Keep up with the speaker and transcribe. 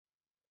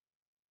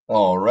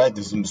All right,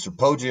 this is Mr.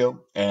 Poggio,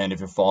 and if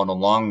you're following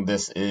along,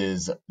 this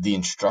is the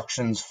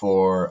instructions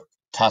for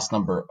task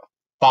number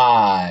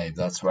 5.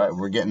 That's right,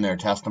 we're getting there.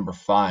 Task number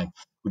 5,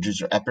 which is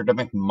your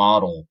epidemic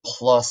model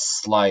plus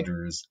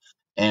sliders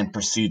and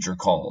procedure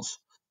calls.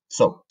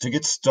 So to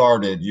get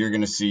started, you're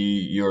going to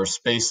see your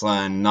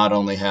spaceline not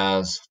only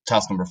has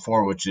task number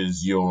 4, which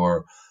is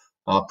your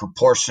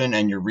proportion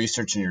and your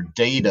research and your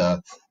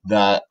data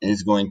that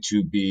is going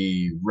to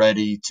be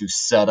ready to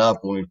set up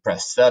when we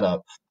press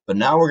setup. But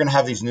now we're going to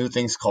have these new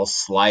things called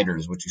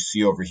sliders, which you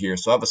see over here.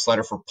 So I have a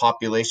slider for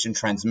population,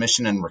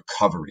 transmission, and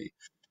recovery.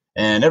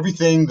 And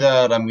everything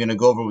that I'm going to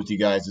go over with you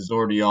guys is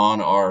already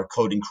on our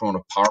Coding Corona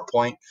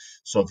PowerPoint.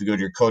 So if you go to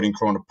your Coding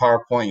Corona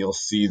PowerPoint, you'll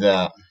see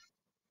that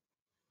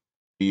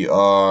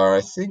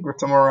I think we're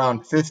somewhere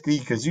around 50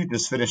 because you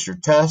just finished your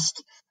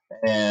test.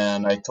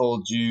 And I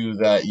told you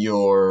that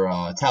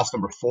your task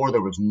number 4,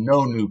 there was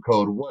no new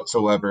code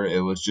whatsoever.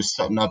 It was just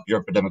setting up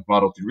your epidemic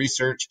model through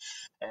research.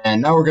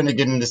 And now we're going to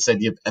get into this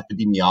idea of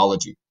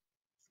epidemiology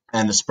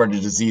and the spread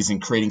of disease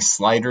and creating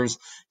sliders,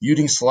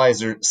 using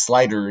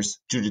sliders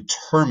to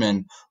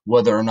determine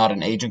whether or not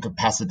an agent could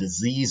pass a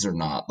disease or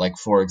not. Like,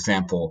 for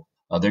example,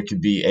 there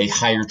could be a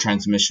higher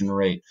transmission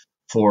rate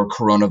for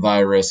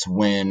coronavirus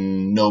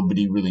when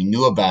nobody really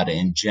knew about it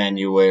in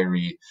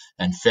January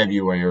and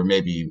February, or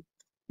maybe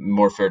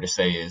more fair to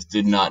say is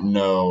did not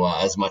know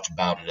as much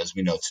about it as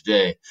we know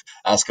today,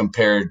 as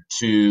compared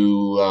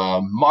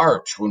to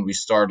March, when we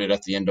started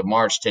at the end of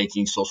March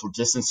taking social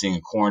distancing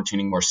and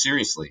quarantining more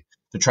seriously.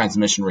 The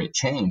transmission rate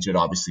changed, it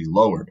obviously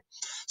lowered.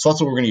 So that's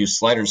what we're going to use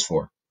sliders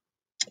for.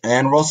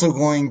 And we're also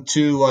going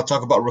to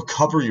talk about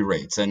recovery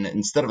rates. And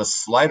instead of a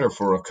slider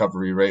for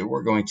recovery rate,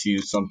 we're going to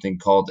use something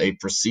called a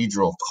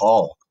procedural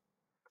call.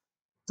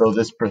 So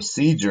this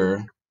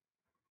procedure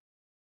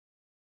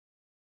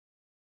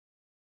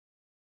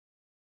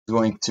is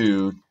going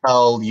to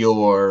tell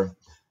your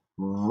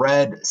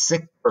red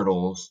sick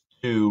turtles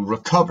to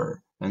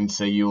recover. And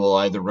so you will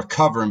either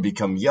recover and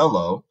become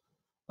yellow.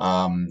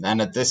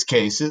 And at this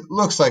case, it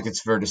looks like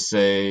it's fair to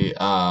say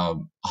a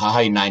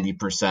high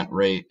 90%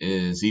 rate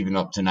is even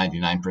up to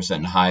 99%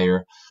 and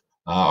higher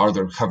are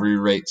the recovery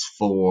rates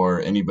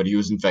for anybody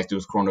who's infected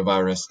with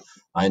coronavirus.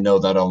 I know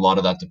that a lot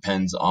of that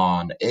depends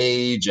on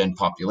age and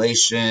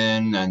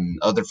population and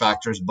other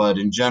factors, but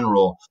in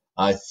general,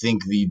 I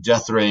think the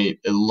death rate,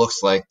 it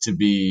looks like to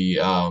be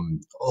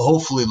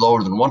hopefully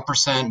lower than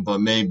 1%, but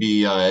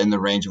maybe in the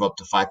range of up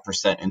to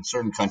 5% in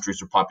certain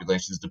countries or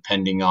populations,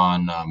 depending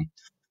on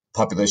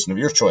population of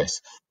your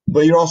choice.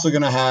 But you're also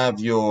going to have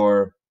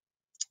your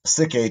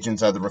sick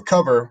agents either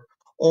recover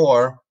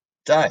or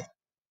die.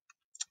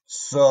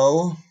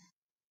 So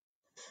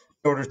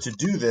in order to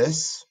do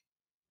this,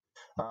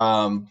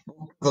 a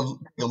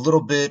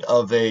little bit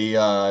of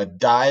a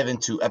dive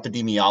into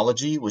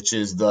epidemiology, which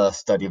is the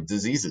study of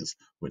diseases,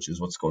 which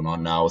is what's going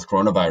on now with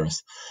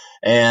coronavirus.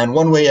 And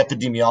one way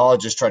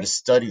epidemiologists try to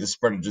study the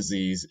spread of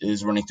disease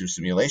is running through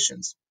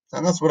simulations.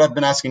 And that's what I've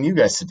been asking you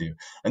guys to do.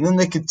 And then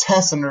they could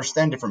test and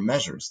understand different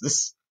measures.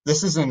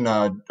 This isn't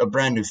a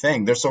brand new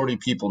thing. There's already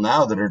people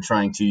now that are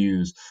trying to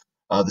use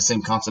the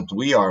same concept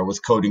we are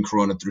with coding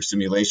corona through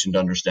simulation to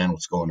understand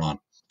what's going on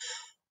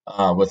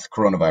with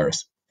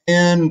coronavirus.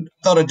 And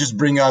I thought I'd just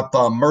bring up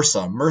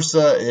MRSA.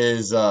 MRSA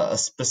is a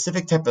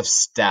specific type of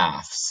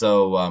staph.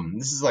 So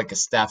this is like a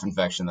staph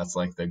infection. That's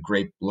like the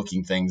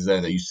grape-looking things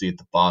there that you see at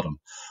the bottom.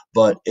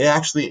 But it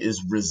actually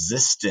is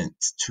resistant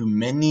to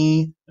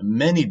many,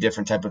 many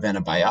different type of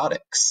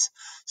antibiotics.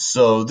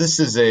 So this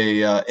is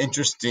a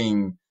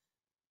interesting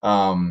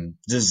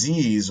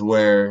disease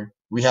where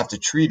we have to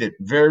treat it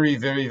very,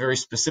 very, very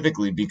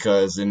specifically,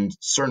 because in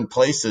certain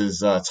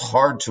places it's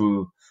hard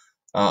to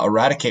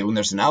eradicate when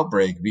there's an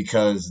outbreak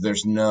because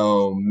there's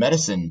no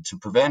medicine to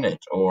prevent it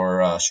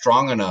or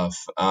strong enough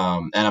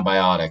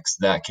antibiotics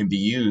that can be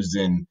used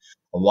in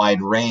a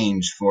wide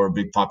range for a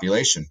big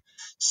population.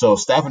 So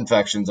staph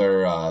infections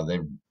are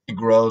they're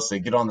gross. They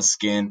get on the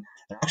skin.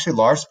 And actually,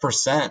 large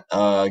percent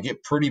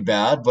get pretty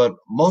bad, but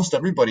most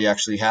everybody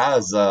actually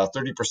has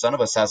 30% of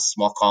us has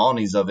small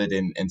colonies of it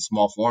in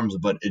small forms.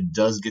 But it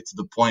does get to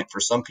the point for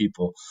some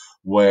people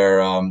where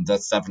that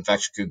staph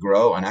infection could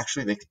grow, and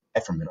actually they could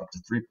die from it up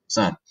to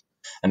 3%.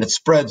 And it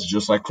spreads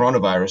just like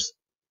coronavirus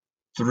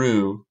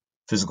through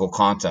physical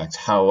contact.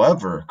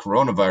 However,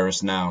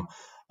 coronavirus now,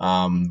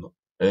 I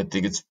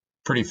think it's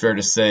pretty fair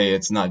to say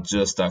it's not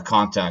just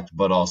contact,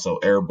 but also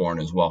airborne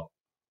as well.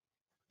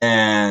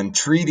 And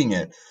treating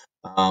it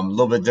a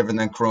little bit different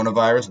than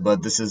coronavirus,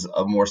 but this is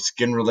a more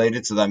skin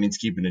related. So that means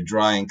keeping it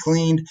dry and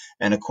cleaned.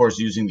 And of course,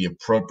 using the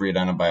appropriate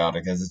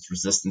antibiotic as it's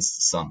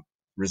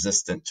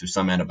resistant to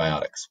some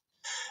antibiotics.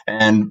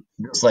 And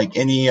just like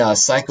any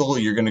cycle,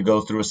 you're going to go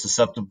through a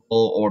susceptible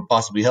or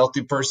possibly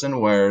healthy person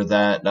where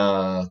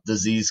that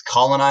disease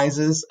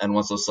colonizes. And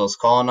once those cells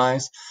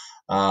colonize,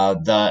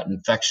 that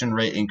infection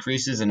rate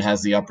increases and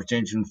has the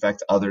opportunity to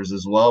infect others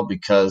as well,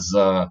 because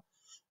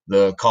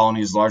the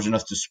colony is large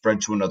enough to spread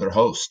to another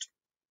host.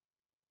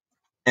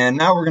 And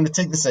now we're going to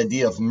take this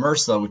idea of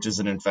MRSA, which is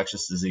an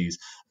infectious disease,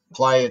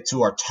 apply it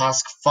to our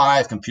task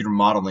 5 computer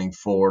modeling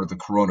for the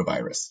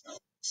coronavirus.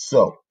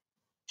 So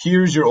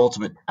here's your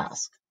ultimate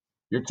task.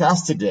 Your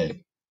task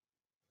today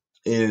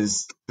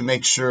is to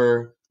make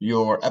sure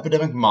your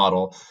epidemic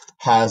model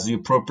has the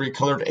appropriate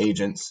colored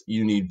agents.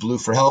 You need blue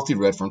for healthy,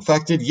 red for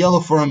infected, yellow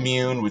for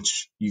immune,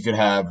 which you could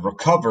have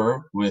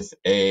recover with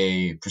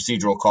a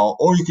procedural call,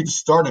 or you could just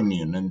start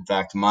immune. In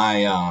fact,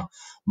 my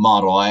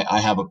model, I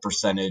have a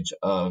percentage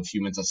of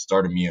humans that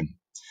start immune.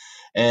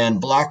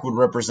 And black would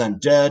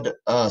represent dead,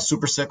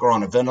 super sick, or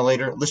on a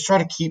ventilator. Let's try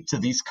to keep to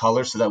these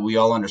colors so that we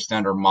all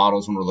understand our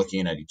models when we're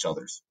looking at each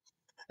other's.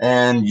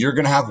 And you're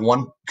going to have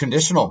one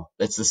conditional.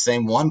 It's the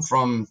same one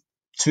from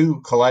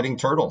 2 colliding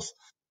turtles.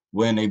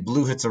 When a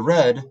blue hits a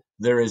red,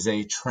 there is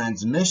a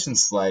transmission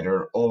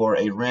slider or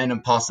a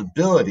random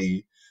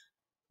possibility,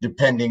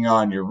 depending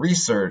on your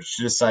research,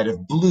 to decide if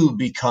blue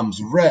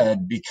becomes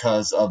red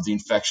because of the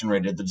infection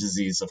rate of the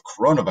disease of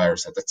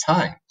coronavirus at the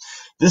time.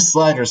 This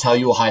slider is how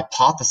you will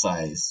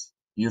hypothesize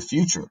your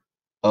future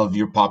of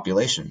your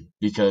population,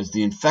 because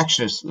the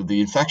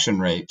infection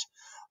rate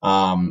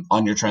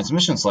on your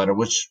transmission slider,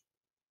 which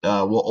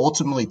will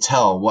ultimately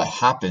tell what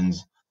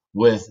happens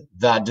with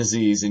that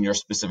disease in your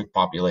specific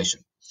population.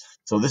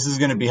 So this is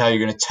going to be how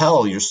you're going to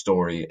tell your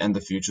story and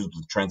the futures with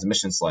the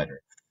transmission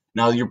slider.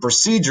 Now your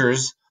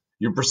procedures,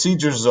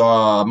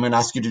 I'm going to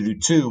ask you to do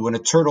 2. When a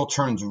turtle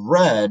turns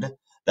red,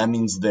 that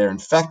means they're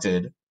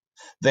infected.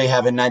 They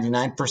have a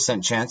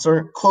 99% chance,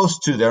 or close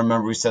to there.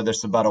 Remember, we said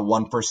there's about a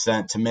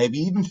 1% to maybe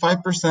even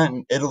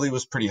 5%. Italy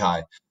was pretty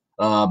high,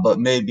 but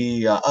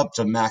maybe up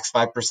to max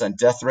 5%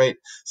 death rate.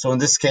 So in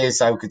this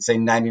case, I could say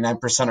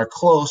 99% are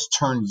close,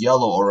 turn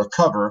yellow or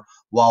recover,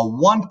 while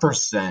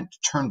 1%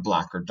 turn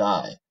black or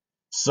die.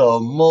 So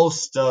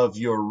most of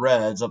your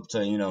reds, up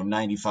to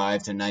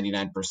 95 to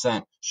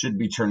 99%, should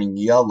be turning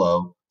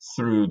yellow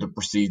through the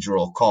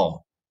procedural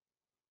call.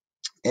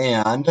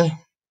 And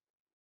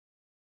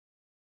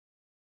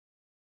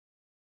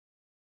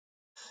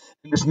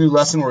in this new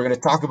lesson, we're going to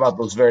talk about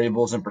those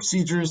variables and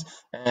procedures,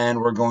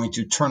 and we're going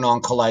to turn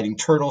on colliding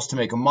turtles to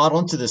make a model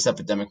into this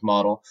epidemic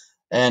model,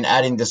 and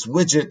adding this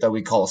widget that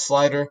we call a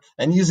slider,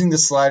 and using the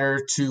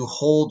slider to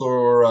hold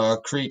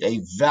or create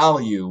a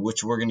value,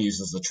 which we're going to use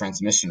as the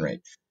transmission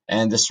rate.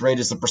 And this rate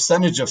is the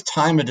percentage of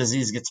time a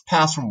disease gets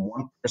passed from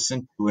one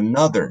person to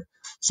another.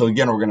 So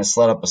again, we're going to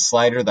set up a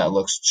slider that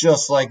looks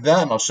just like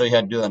that, and I'll show you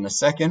how to do that in a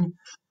second.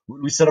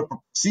 We set up a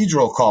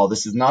procedural call.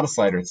 This is not a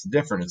slider, it's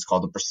different. It's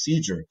called a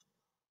procedure.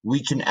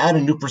 We can add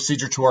a new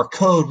procedure to our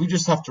code. We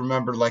just have to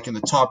remember, like in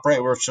the top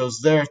right where it shows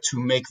there, to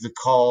make the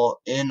call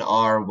in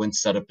our when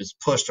setup is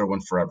pushed or when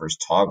forever is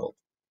toggled.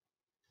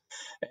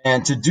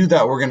 And to do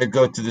that, we're going to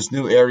go to this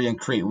new area and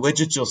create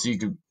widgets. You'll see you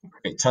can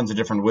create tons of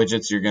different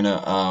widgets. You're going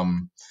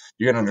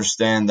to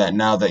understand that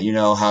now that you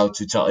know how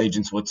to tell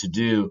agents what to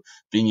do,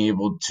 being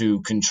able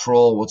to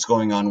control what's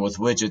going on with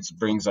widgets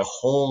brings a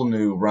whole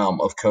new realm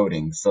of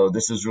coding. So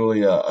this is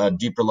really a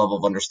deeper level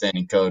of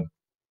understanding code.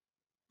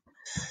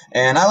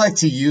 And I like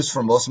to use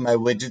for most of my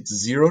widgets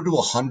 0 to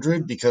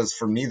 100, because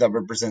for me that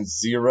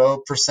represents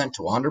 0%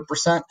 to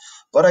 100%,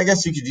 but I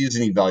guess you could use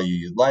any value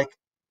you'd like.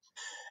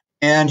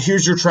 And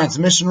here's your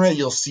transmission rate.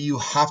 You'll see you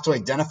have to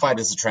identify it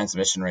as a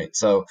transmission rate.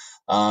 So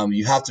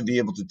you have to be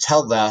able to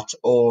tell that,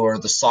 or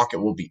the socket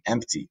will be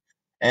empty.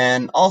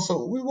 And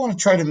also, we want to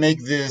try to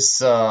make this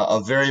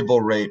a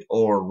variable rate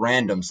or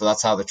random, so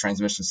that's how the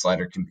transmission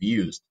slider can be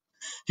used.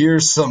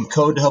 Here's some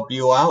code to help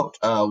you out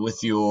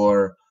with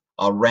your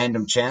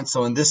random chance.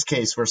 So in this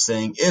case, we're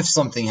saying if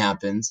something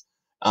happens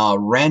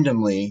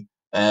randomly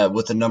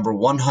with the number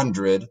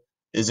 100,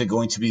 is it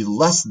going to be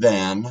less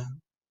than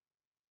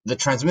the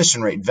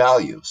transmission rate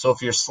value? So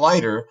if your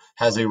slider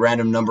has a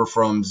random number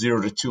from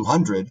 0 to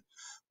 200,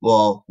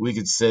 well, we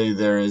could say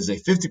there is a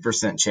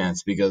 50%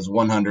 chance, because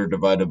 100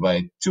 divided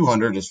by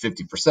 200 is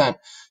 50%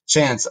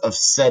 chance of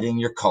setting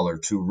your color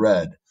to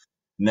red.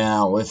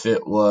 Now, if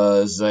your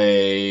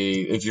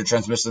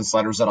transmission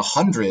slider is at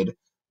 100,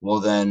 well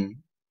then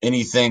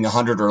anything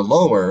 100 or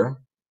lower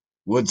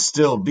would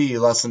still be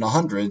less than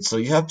 100. So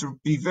you have to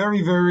be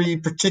very, very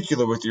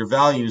particular with your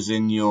values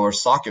in your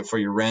socket for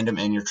your random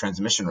and your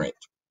transmission rate.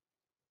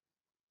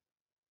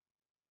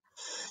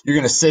 You're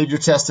going to save your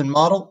test and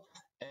model,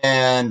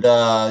 and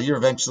you're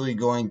eventually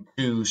going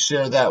to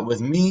share that with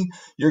me.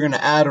 You're going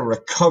to add a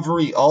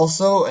recovery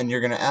also, and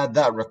you're going to add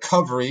that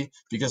recovery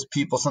because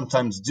people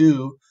sometimes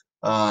do,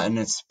 and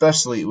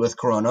especially with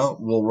corona,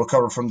 will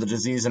recover from the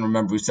disease. And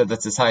remember, we said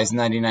that's as high as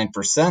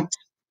 99%.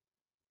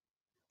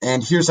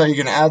 And here's how you're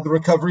going to add the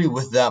recovery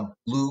with that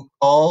blue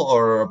call,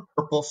 or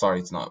purple, sorry,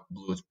 it's not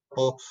blue, it's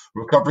purple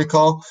recovery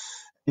call.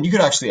 And you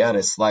could actually add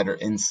a slider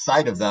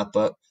inside of that,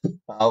 but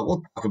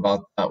we'll talk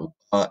about that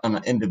on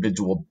an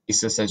individual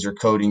basis as you're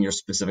coding your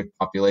specific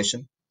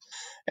population.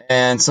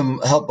 And some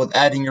help with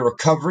adding your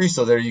recovery.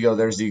 So there you go.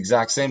 There's the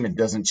exact same. It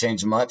doesn't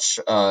change much.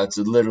 It's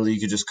literally, you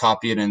could just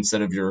copy it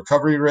instead of your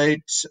recovery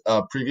rate.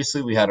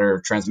 Previously, we had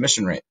our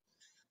transmission rate.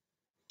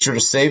 Be sure to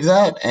save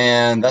that.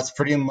 And that's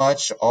pretty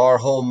much our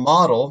whole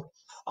model.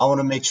 I want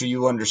to make sure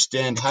you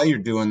understand how you're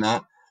doing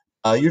that.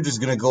 You're just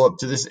going to go up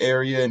to this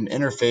area and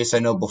interface. I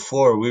know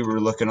before we were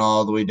looking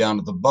all the way down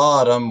at the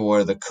bottom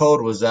where the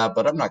code was at,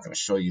 but I'm not going to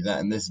show you that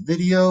in this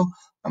video.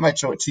 I might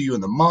show it to you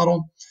in the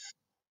model.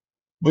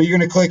 But you're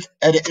going to click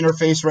Edit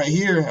Interface right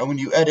here. And when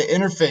you edit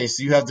interface,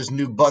 you have this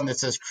new button that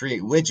says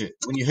Create Widget.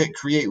 When you hit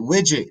Create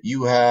Widget,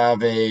 you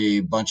have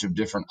a bunch of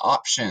different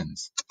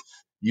options.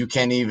 You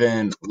can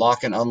even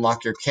lock and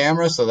unlock your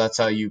camera. So that's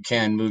how you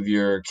can move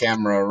your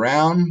camera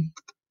around.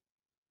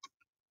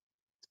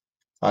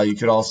 You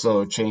could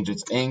also change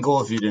its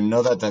angle. If you didn't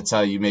know that, that's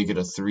how you make it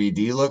a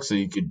 3D look. So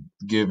you could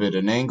give it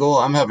an angle.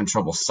 I'm having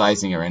trouble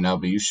sizing it right now,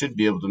 but you should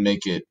be able to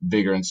make it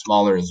bigger and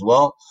smaller as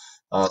well.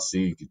 So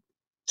you could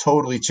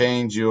totally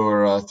change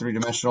your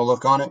three-dimensional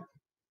look on it.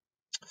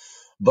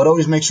 But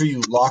always make sure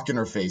you lock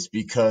interface,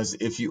 because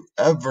if you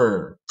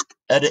ever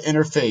edit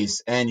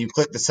interface and you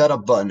click the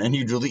setup button and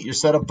you delete your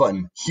setup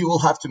button, you will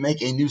have to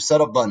make a new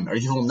setup button, or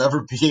you will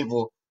never be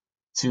able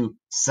to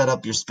set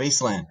up your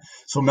Spaceland.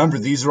 So remember,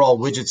 these are all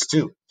widgets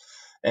too.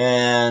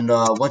 And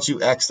once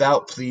you X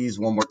out, please,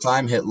 one more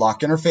time, hit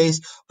lock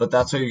interface, but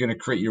that's how you're going to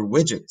create your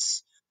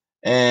widgets.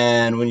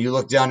 And when you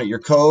look down at your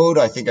code,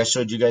 I think I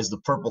showed you guys the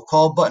purple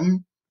call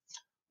button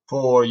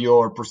for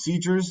your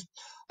procedures.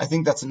 I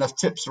think that's enough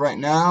tips right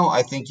now.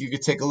 I think you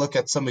could take a look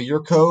at some of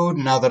your code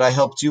now that I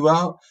helped you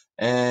out,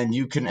 and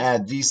you can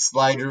add these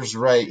sliders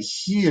right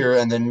here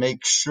and then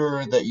make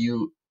sure that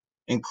you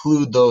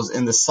include those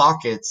in the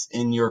sockets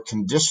in your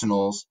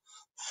conditionals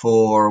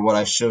for what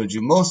I showed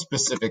you. Most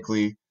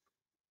specifically,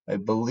 I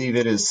believe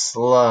it is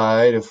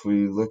slide. If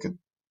we look at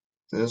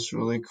this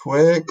really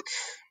quick.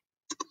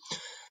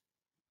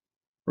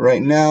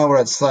 Right now we're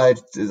at slide,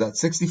 is that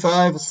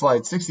 65?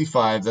 Slide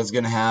 65, that's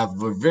going to have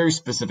very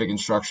specific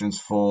instructions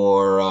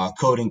for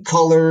coding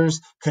colors,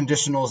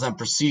 conditionals, and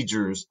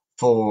procedures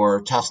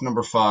for task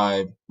number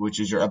 5, which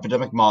is your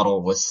epidemic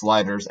model with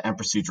sliders and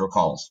procedural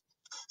calls.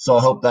 So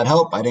I hope that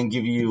helped. I didn't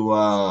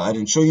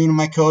show you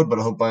my code, but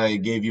I hope I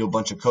gave you a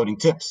bunch of coding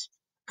tips.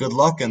 Good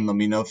luck, and let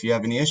me know if you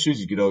have any issues.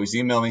 You could always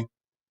email me.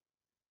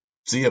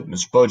 See ya,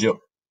 Mr. Poggio.